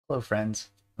Hello friends,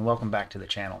 and welcome back to the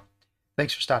channel.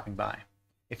 Thanks for stopping by.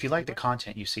 If you like the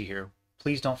content you see here,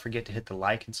 please don't forget to hit the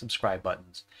like and subscribe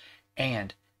buttons,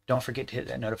 and don't forget to hit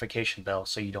that notification bell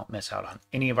so you don't miss out on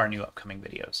any of our new upcoming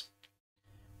videos.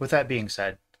 With that being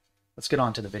said, let's get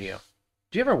on to the video.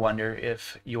 Do you ever wonder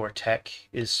if your tech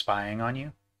is spying on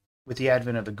you? With the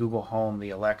advent of the Google Home, the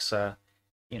Alexa,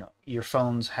 your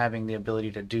phone's having the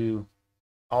ability to do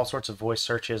all sorts of voice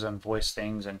searches and voice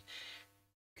things and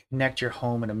connect your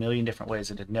home in a million different ways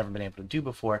that it had never been able to do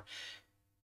before,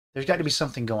 there's got to be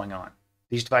something going on.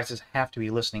 These devices have to be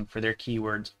listening for their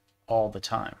keywords all the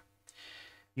time.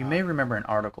 You may remember an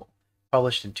article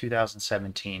published in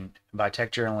 2017 by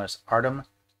tech journalist Artem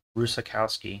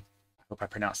Rusakowski, I hope I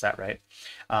pronounced that right,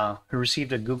 who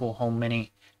received a Google Home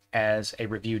Mini as a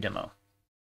review demo.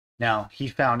 Now, he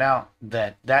found out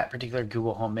that that particular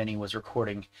Google Home Mini was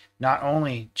recording not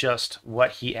only just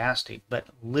what he asked it, but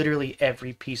literally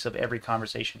every piece of every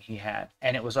conversation he had,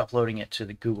 and it was uploading it to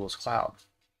the Google's cloud.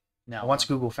 Now, once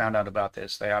Google found out about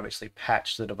this, they obviously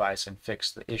patched the device and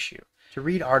fixed the issue. To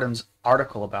read Artem's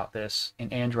article about this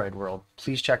in Android World,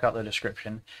 please check out the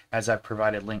description, as I've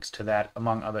provided links to that,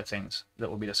 among other things that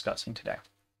we'll be discussing today.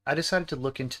 I decided to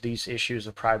look into these issues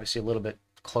of privacy a little bit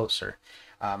closer.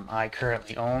 I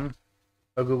currently own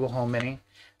a Google Home Mini,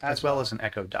 as well as an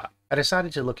Echo Dot. I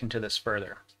decided to look into this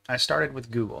further. I started with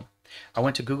Google. I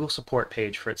went to Google's support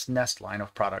page for its Nest line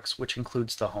of products, which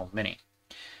includes the Home Mini.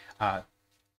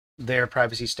 Their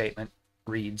privacy statement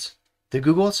reads, "The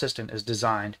Google Assistant is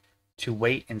designed to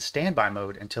wait in standby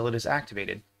mode until it is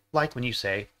activated, like when you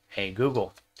say, 'Hey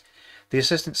Google.' The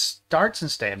Assistant starts in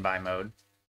standby mode,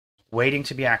 waiting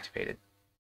to be activated.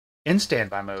 In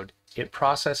standby mode, it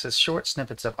processes short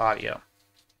snippets of audio,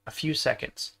 a few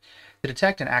seconds, to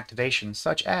detect an activation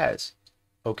such as,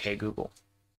 'OK Google.'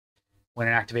 When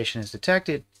an activation is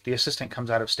detected, the Assistant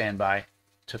comes out of standby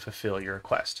to fulfill your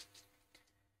request."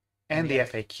 And the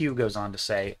FAQ goes on to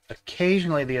say,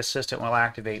 occasionally the Assistant will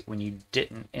activate when you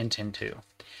didn't intend to,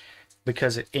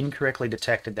 because it incorrectly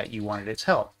detected that you wanted its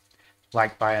help,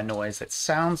 like by a noise that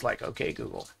sounds like "OK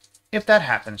Google." If that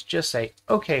happens, just say,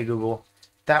 "OK Google,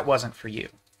 that wasn't for you,"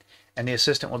 and the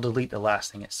Assistant will delete the last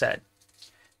thing it said.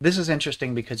 This is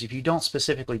interesting because if you don't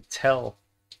specifically tell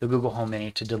the Google Home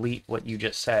Mini to delete what you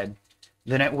just said,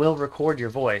 then it will record your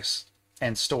voice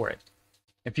and store it.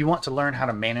 If you want to learn how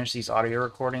to manage these audio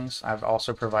recordings, I've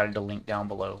also provided a link down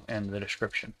below in the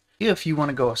description. If you want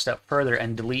to go a step further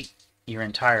and delete your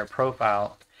entire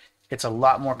profile, it's a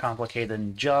lot more complicated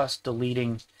than just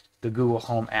deleting the Google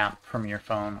Home app from your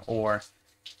phone or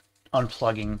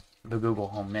unplugging the Google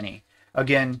Home Mini.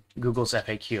 Again, Google's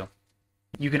FAQ.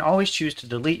 You can always choose to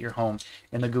delete your home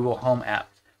in the Google Home app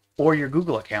or your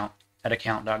Google account at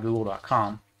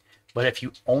account.google.com. But if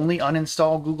you only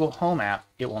uninstall Google Home app,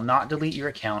 it will not delete your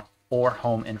account or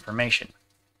home information.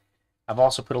 I've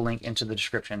also put a link into the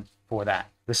description for that.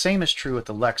 The same is true with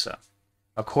Alexa.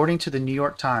 According to the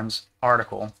NYTimes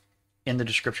article in the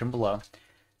description below,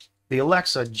 the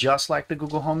Alexa, just like the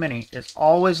Google Home Mini, is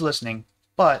always listening,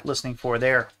 but listening for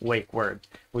their wake word,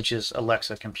 which is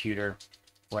Alexa, computer,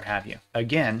 what have you.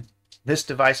 Again, this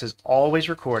device is always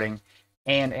recording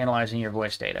and analyzing your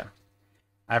voice data.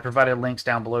 I provided links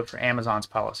down below for Amazon's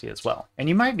policy as well. And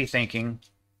you might be thinking,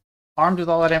 armed with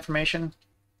all that information,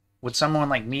 would someone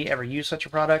like me ever use such a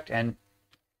product? And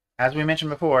as we mentioned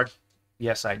before,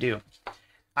 yes, I do.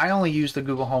 I only use the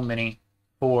Google Home Mini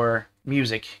for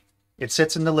music. It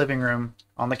sits in the living room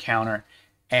on the counter,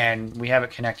 and we have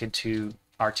it connected to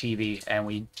our TV, and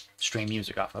we stream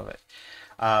music off of it.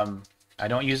 I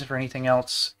don't use it for anything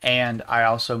else, and I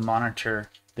also monitor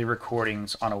the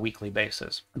recordings on a weekly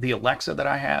basis. The Alexa that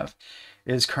I have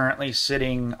is currently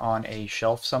sitting on a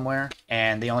shelf somewhere,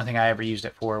 and the only thing I ever used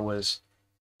it for was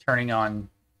turning on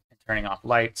and turning off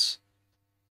lights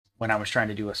when I was trying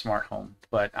to do a smart home.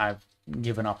 But I've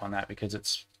given up on that because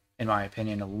it's, in my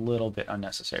opinion, a little bit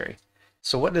unnecessary.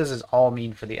 So what does this all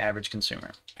mean for the average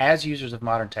consumer? As users of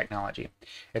modern technology,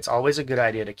 it's always a good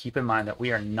idea to keep in mind that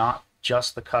we are not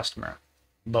just the customer,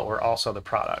 but we're also the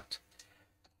product.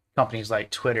 Companies like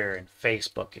Twitter and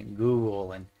Facebook and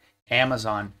Google and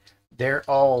Amazon, they're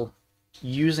all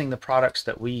using the products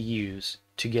that we use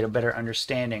to get a better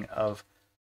understanding of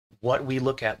what we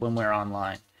look at when we're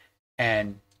online.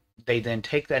 And they then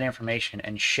take that information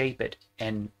and shape it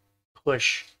and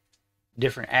push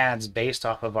different ads based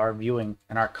off of our viewing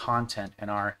and our content and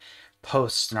our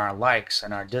posts and our likes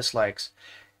and our dislikes.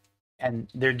 And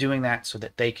they're doing that so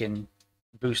that they can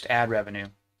boost ad revenue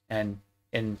and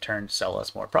in turn sell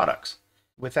us more products.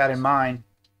 With that in mind,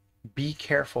 be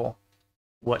careful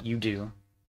what you do.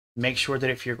 Make sure that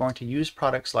if you're going to use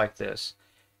products like this,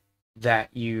 that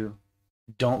you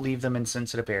don't leave them in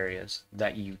sensitive areas,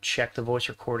 that you check the voice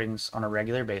recordings on a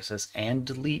regular basis and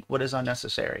delete what is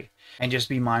unnecessary. And just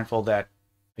be mindful that,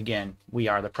 again, we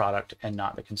are the product and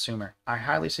not the consumer. I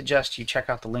highly suggest you check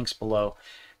out the links below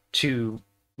to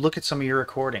look at some of your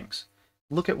recordings.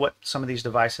 Look at what some of these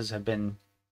devices have been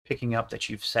picking up that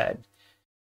you've said,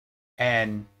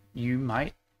 and you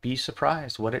might be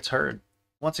surprised what it's heard.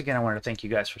 Once again, I wanted to thank you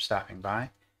guys for stopping by.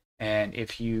 And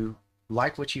if you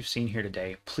like what you've seen here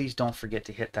today, please don't forget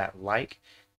to hit that like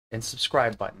and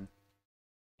subscribe button.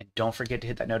 And don't forget to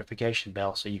hit that notification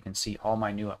bell so you can see all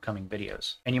my new upcoming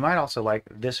videos. And you might also like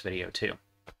this video too.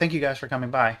 Thank you guys for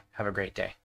coming by. Have a great day.